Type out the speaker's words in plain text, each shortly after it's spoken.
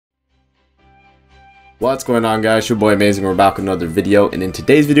What's going on, guys? Your boy Amazing. We're back with another video, and in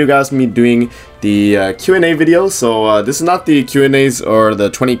today's video, guys, me doing the Q&A video. So this is not the Q&As or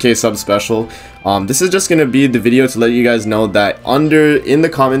the 20k sub special. This is just gonna be the video to let you guys know that in the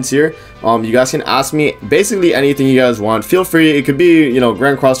comments here, you guys can ask me basically anything you guys want. Feel free. It could be, you know,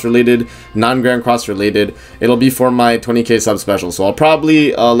 Grand Cross related, non-Grand Cross related. It'll be for my 20k sub special. So I'll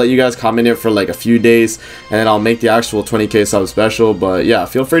probably let you guys comment it for like a few days, and then I'll make the actual 20k sub special. But yeah,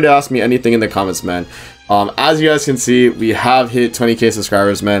 feel free to ask me anything in the comments, man. As you guys can see, we have hit 20k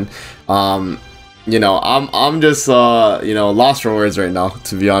subscribers, man. You know, I'm just you know, lost for words right now,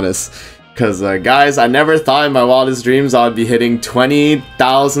 to be honest. Because guys, I never thought in my wildest dreams I would be hitting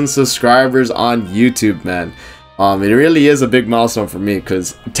 20,000 subscribers on YouTube, man. It really is a big milestone for me,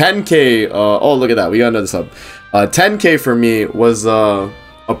 because 10k, oh look at that, we got another sub. 10k for me was a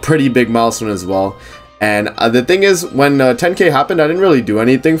pretty big milestone as well. And the thing is, when 10k happened, I didn't really do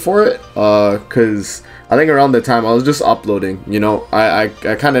anything for it, because I think around the time I was just uploading, you know, I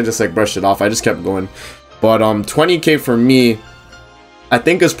kind of just like brushed it off. I just kept going. But 20k for me, I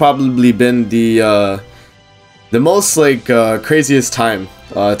think has probably been the most like craziest time,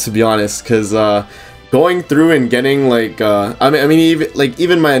 to be honest, because going through and getting like I mean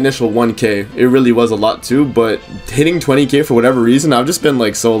even my initial 1k, it really was a lot too, but hitting 20k for whatever reason, I've just been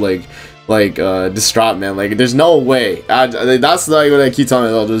like so distraught, man. Like there's no way. That's like what I keep telling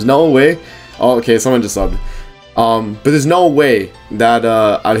myself. There's no way. Oh, okay, someone just subbed. But there's no way that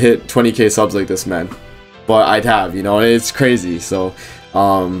I'd hit 20k subs like this, man. But I'd have, you know, it's crazy. So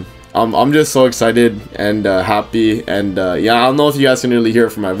I'm just so excited and happy, and yeah, I don't know if you guys can really hear it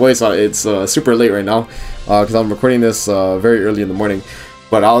from my voice. It's super late right now because I'm recording this very early in the morning.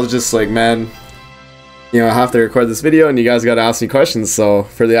 But I was just like, man, you know, I have to record this video, and you guys gotta ask me questions. So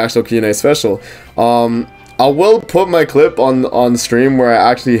for the actual Q&A special, I will put my clip on stream where I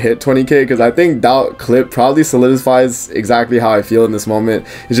actually hit 20k, because I think that clip probably solidifies exactly how I feel in this moment.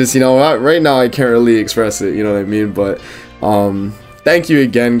 It's just, you know, right now I can't really express it, you know what I mean? But thank you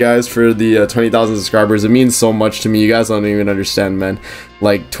again, guys, for the 20,000 subscribers. It means so much to me. You guys don't even understand, man.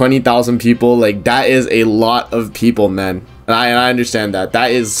 Like 20,000 people, like that is a lot of people, man. And I understand that. That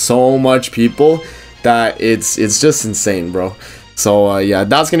is so much people that it's just insane, bro. So yeah,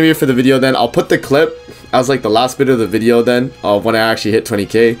 that's gonna be it for the video. Then I'll put the clip as like the last bit of the video then of when I actually hit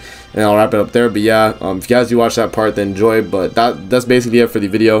 20k, and I'll wrap it up there. But yeah, if you guys do watch that part, then enjoy. But that's basically it for the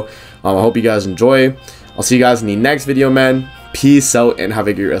video. I hope you guys enjoy. I'll see you guys in the next video, man. Peace out and have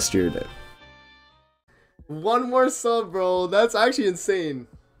a great rest of your day. One more sub, bro. That's actually insane.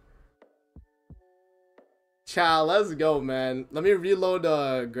 Chow, let's go, man. Let me reload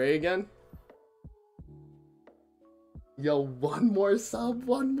Gray again. Yo, one more sub.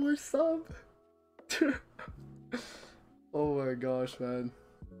 Oh my gosh, man.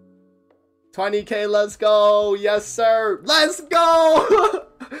 20k, let's go. Yes, sir. Let's go.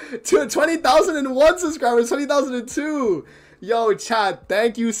 To 20,001 subscribers, 20,002. Yo, chat,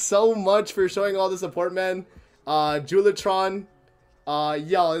 thank you so much for showing all the support, man. Julatron.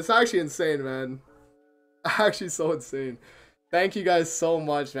 Yo, it's actually insane, man. Actually so insane. Thank you guys so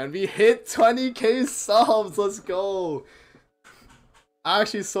much, man. We hit 20k subs. Let's go.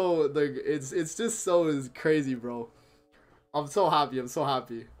 Actually, so like it's just so crazy, bro. I'm so happy. I'm so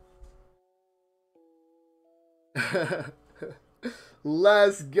happy.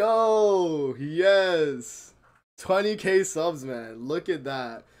 Let's go. Yes. 20k subs, man. Look at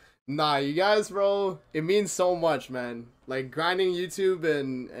that. Nah, you guys, bro, it means so much, man. Like grinding YouTube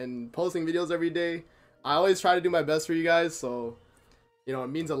and posting videos every day. I always try to do my best for you guys, so you know, it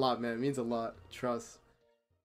means a lot, man. It means a lot. Trust.